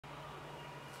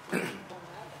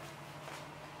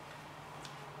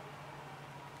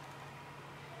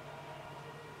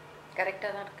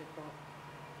கரெக்டாக தான் இருக்கு இப்போ.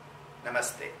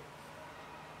 Namaste.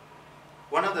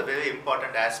 One of the very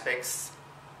important aspects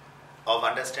of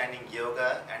understanding yoga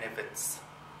and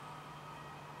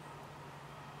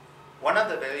one of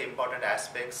the very important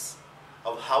aspects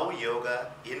of how yoga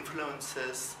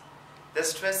influences the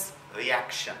stress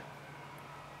reaction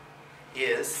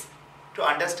is to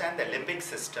understand the limbic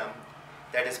system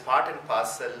that is part and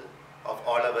parcel of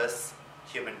all of us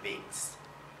human beings.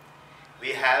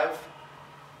 We have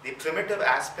the primitive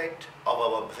aspect of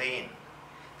our brain,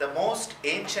 the most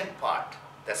ancient part,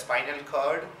 the spinal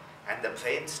cord and the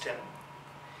brain stem.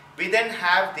 We then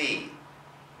have the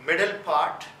middle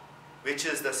part, which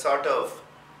is the sort of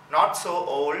not so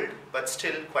old but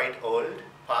still quite old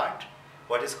part,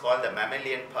 what is called the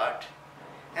mammalian part.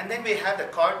 And then we have the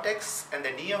cortex and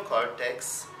the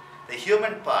neocortex, the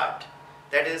human part,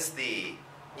 that is the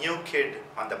new kid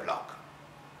on the block.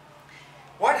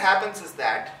 What happens is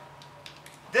that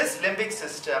this limbic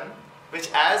system, which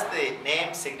as the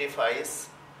name signifies,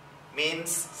 means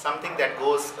something that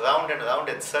goes round and round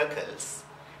in circles,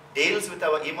 deals with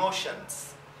our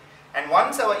emotions. And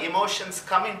once our emotions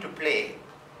come into play,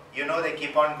 you know they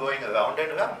keep on going round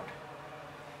and round.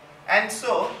 And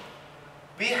so,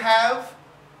 we have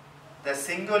the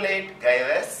cingulate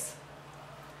gyrus,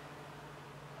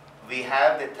 we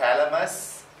have the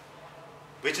thalamus,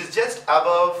 which is just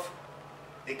above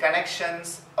the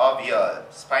connections of your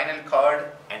spinal cord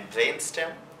and brain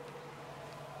stem.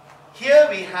 Here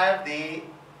we have the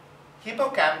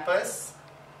hippocampus,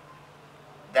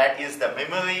 that is the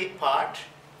memory part,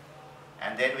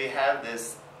 and then we have this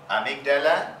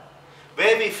amygdala,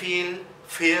 where we feel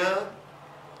fear,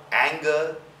 anger,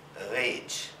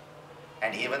 rage,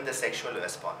 and even the sexual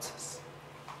responses.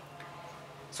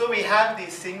 So we have the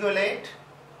cingulate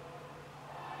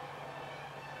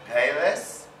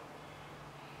gyrus,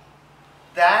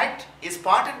 that is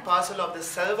part and parcel of the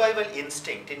survival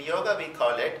instinct. In yoga we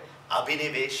call it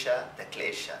abhinivesha, the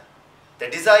klesha, the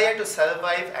desire to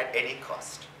survive at any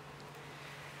cost.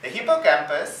 The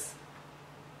hippocampus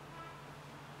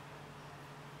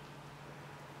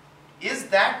is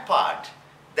that part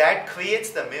that creates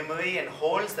the memory and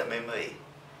holds the memory.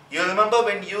 You remember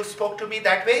when you spoke to me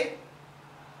that way?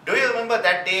 Do you remember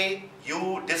that day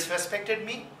you disrespected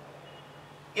me?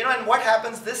 You know, and what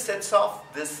happens? This sets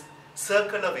off this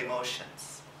circle of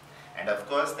emotions. And of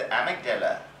course the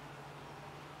amygdala,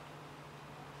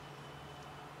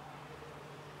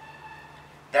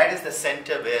 that is the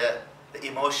center where the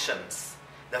emotions,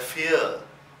 the fear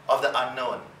of the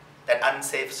unknown, that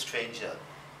unsafe stranger,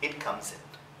 it comes in.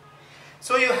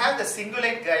 So you have the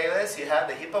cingulate gyrus, you have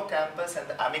the hippocampus and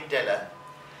the amygdala.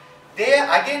 They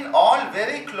are again all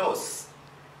very close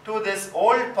to this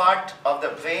old part of the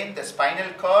brain, the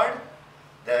spinal cord,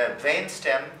 the brain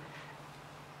stem,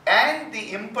 and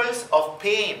the impulse of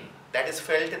pain that is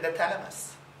felt in the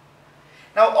thalamus.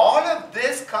 Now all of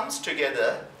this comes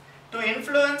together to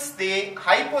influence the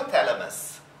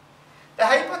hypothalamus. The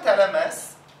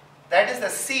hypothalamus, that is the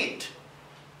seat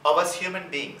of us human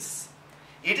beings.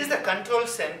 It is the control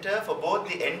center for both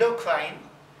the endocrine,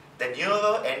 the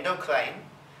neuroendocrine,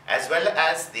 as well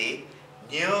as the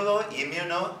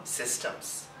neuroimmuno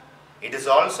systems. It is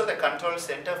also the control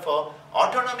center for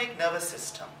autonomic nervous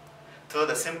system through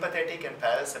the sympathetic and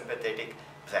parasympathetic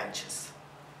branches.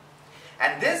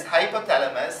 And this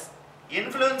hypothalamus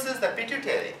influences the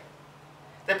pituitary.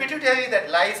 The pituitary that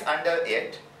lies under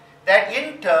it, that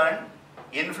in turn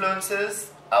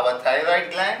influences our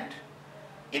thyroid gland.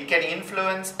 It can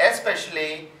influence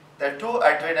especially the two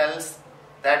adrenals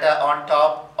that are on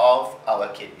top of our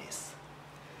kidneys.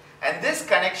 And this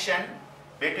connection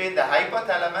between the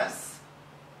hypothalamus,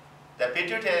 the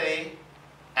pituitary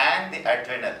and the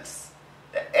adrenals,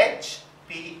 the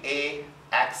HPA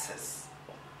axis,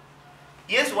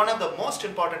 is one of the most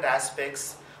important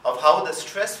aspects of how the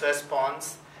stress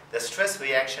response, the stress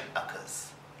reaction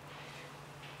occurs.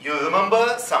 You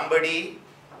remember somebody,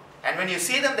 and when you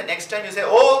see them the next time you say,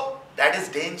 oh, that is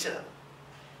danger.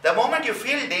 The moment you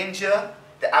feel danger,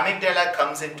 the amygdala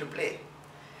comes into play.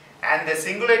 And the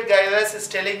cingulate gyrus is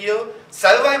telling you,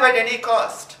 survive at any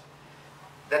cost.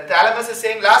 The thalamus is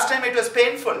saying, last time it was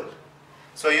painful.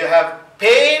 So you have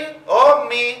pain, oh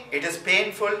me, it is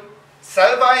painful.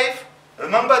 Survive,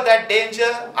 remember that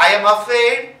danger, I am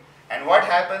afraid. And what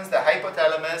happens? The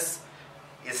hypothalamus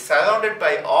is surrounded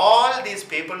by all these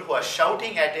people who are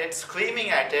shouting at it, screaming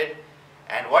at it,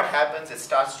 and what happens? It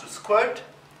starts to squirt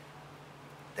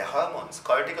the hormones,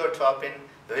 corticotropin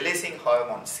releasing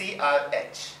hormone,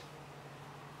 CRH.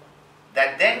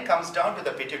 That then comes down to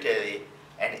the pituitary,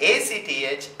 and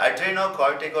ACTH,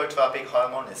 adrenocorticotropic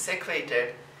hormone, is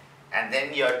secreted, And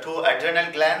then your two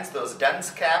adrenal glands, those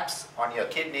dunce caps on your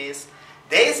kidneys,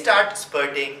 they start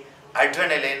spurting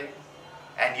adrenaline,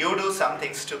 and you do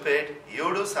something stupid,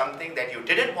 you do something that you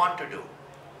didn't want to do.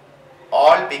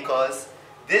 All because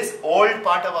this old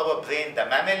part of our brain, the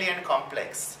mammalian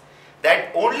complex,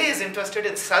 that only is interested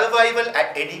in survival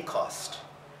at any cost.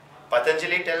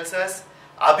 Patanjali tells us,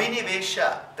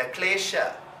 abhinivesha, the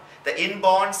klesha, the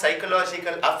inborn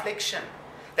psychological affliction,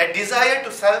 that desire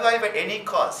to survive at any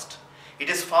cost, it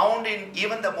is found in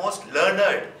even the most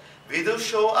learned,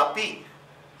 vidusho api,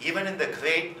 even in the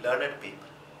great learned people.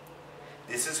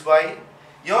 This is why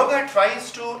yoga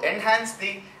tries to enhance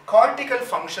the cortical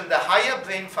function, the higher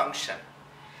brain function,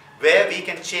 where we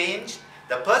can change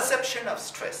the perception of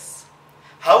stress.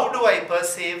 How do I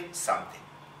perceive something?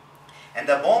 And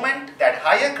the moment that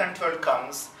higher control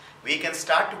comes, we can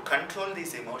start to control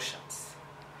these emotions.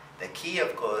 The key,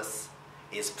 of course,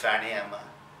 is pranayama,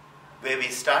 where we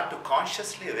start to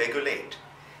consciously regulate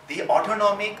the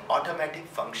automatic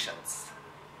functions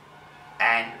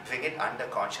and bring it under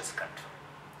conscious control.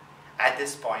 At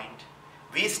this point,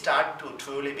 we start to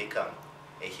truly become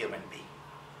a human being.